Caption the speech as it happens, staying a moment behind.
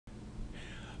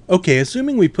Okay,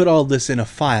 assuming we put all this in a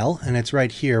file, and it's right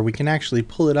here, we can actually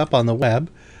pull it up on the web,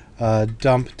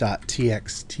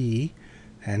 dump.txt,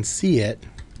 and see it.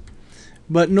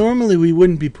 But normally we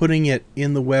wouldn't be putting it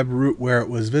in the web root where it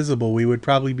was visible. We would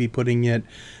probably be putting it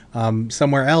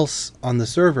somewhere else on the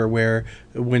server where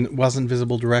it wasn't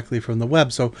visible directly from the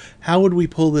web. So how would we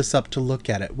pull this up to look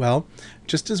at it? Well,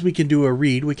 just as we can do a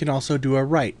read, we can also do a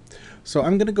write. So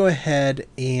I'm going to go ahead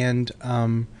and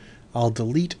I'll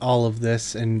delete all of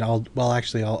this, and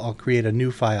I'll create a new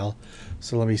file.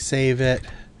 So let me save it,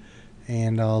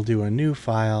 and I'll do a new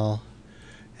file,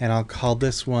 and I'll call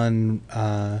this one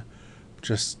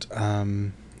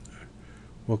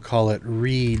we'll call it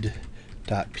read.php.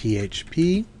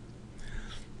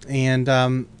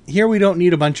 And here we don't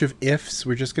need a bunch of ifs.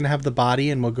 We're just going to have the body,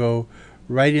 and we'll go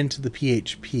right into the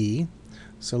PHP.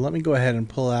 So let me go ahead and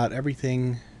pull out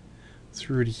everything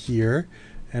through to here,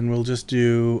 and we'll just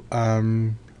do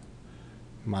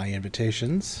my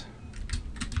invitations.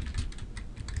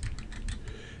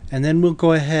 And then we'll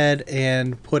go ahead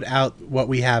and put out what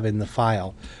we have in the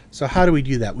file. So how do we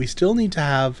do that? We still need to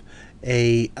have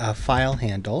a file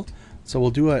handle. So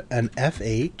we'll do an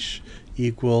fh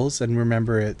equals, and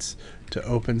remember it's to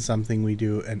open something, we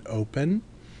do an open.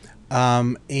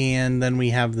 And then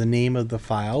we have the name of the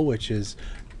file, which is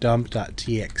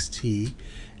dump.txt.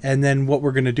 And then what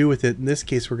we're going to do with it, in this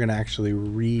case, we're going to actually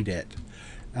read it.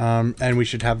 And we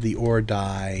should have the or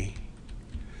die.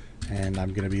 And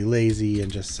I'm going to be lazy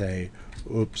and just say,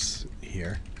 oops,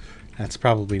 here. That's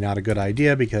probably not a good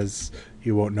idea because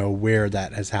you won't know where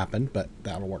that has happened, but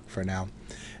that'll work for now.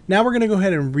 Now we're going to go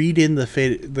ahead and read in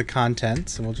the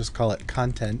contents, and we'll just call it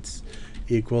contents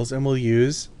equals, and we'll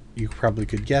use, you probably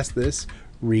could guess this,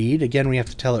 read. Again, we have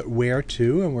to tell it where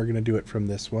to, and we're going to do it from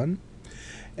this one.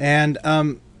 And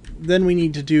then we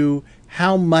need to do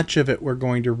how much of it we're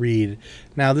going to read.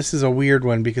 Now this is a weird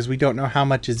one because we don't know how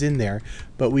much is in there,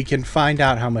 but we can find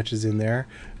out how much is in there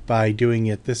by doing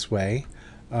it this way.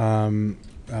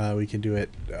 We can do it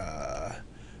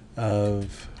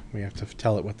we have to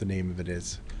tell it what the name of it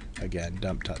is. Again,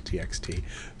 dump.txt.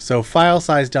 So file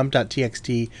size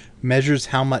dump.txt measures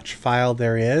how much file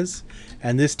there is,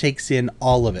 and this takes in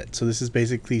all of it. So this is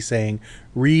basically saying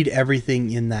read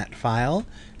everything in that file.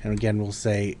 And again, we'll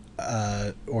say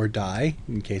or die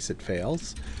in case it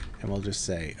fails. And we'll just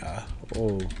say,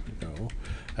 oh no.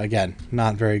 Again,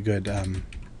 not very good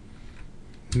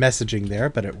messaging there,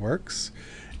 but it works.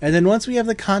 And then once we have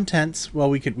the contents, well,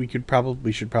 we should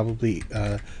probably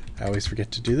I always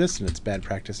forget to do this, and it's bad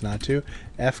practice not to.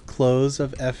 Close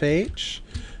of fh,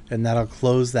 and that'll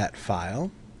close that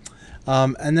file.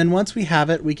 And then once we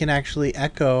have it, we can actually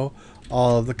echo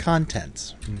all of the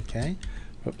contents. Okay,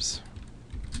 whoops,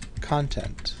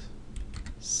 content.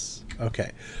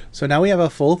 Okay, so now we have a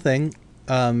full thing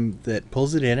that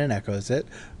pulls it in and echoes it.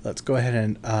 Let's go ahead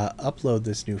and upload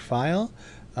this new file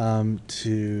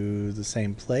to the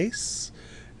same place,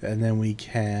 and then we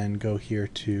can go here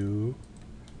to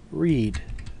read.php.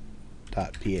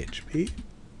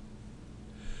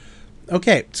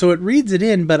 Okay, so it reads it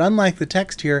in, but unlike the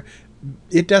text here,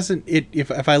 it doesn't.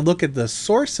 If I look at the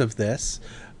source of this,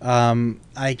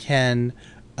 I can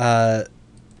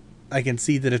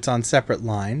see that it's on separate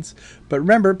lines. But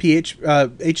remember,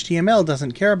 HTML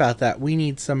doesn't care about that. We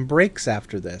need some breaks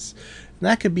after this. And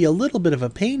that could be a little bit of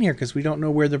a pain here because we don't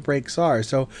know where the breaks are.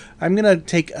 So I'm going to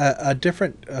take a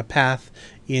different path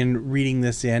in reading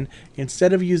this in.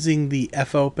 Instead of using the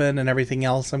fopen and everything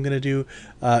else, I'm going to do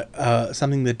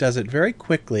something that does it very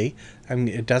quickly.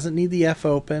 It doesn't need the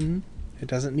fopen. It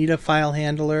doesn't need a file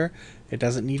handler. It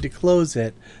doesn't need to close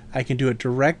it. I can do it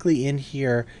directly in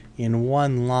here in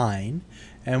one line.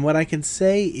 And what I can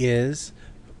say is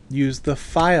use the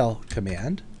file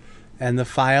command. And the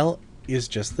file is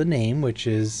just the name, which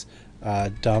is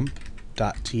dump.txt.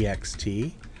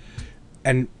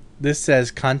 And this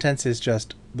says contents is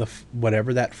just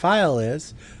whatever that file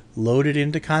is loaded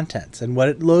into contents. And what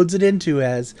it loads it into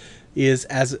is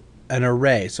as an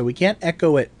array. So we can't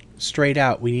echo it straight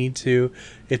out. We need to,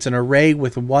 it's an array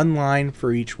with one line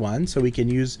for each one. So we can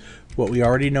use what we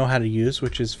already know how to use,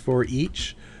 which is for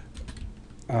each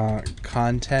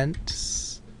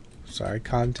contents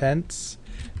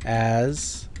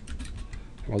as,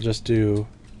 we'll just do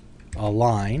a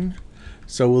line.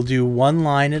 So we'll do one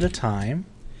line at a time.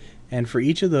 And for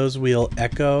each of those, we'll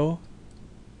echo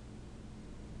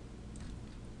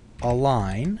a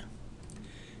line.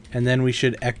 And then we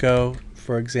should echo,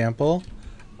 for example,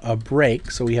 a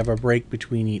break. So we have a break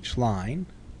between each line.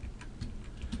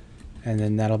 And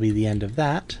then that'll be the end of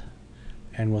that.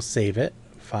 And we'll save it.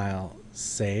 File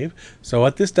Save. So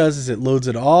what this does is it loads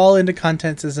it all into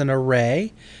contents as an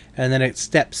array, and then it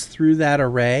steps through that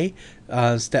array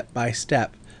step by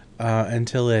step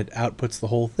until it outputs the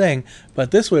whole thing.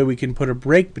 But this way we can put a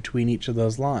break between each of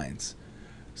those lines.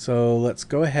 So let's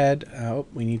go ahead.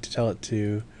 We need to tell it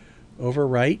to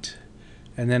overwrite,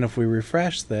 and then if we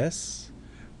refresh this,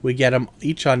 we get them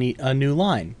each on a new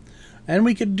line. And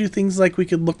we could do things like we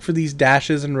could look for these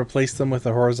dashes and replace them with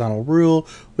a horizontal rule.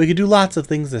 We could do lots of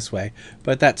things this way,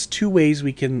 but that's two ways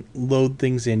we can load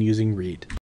things in using read.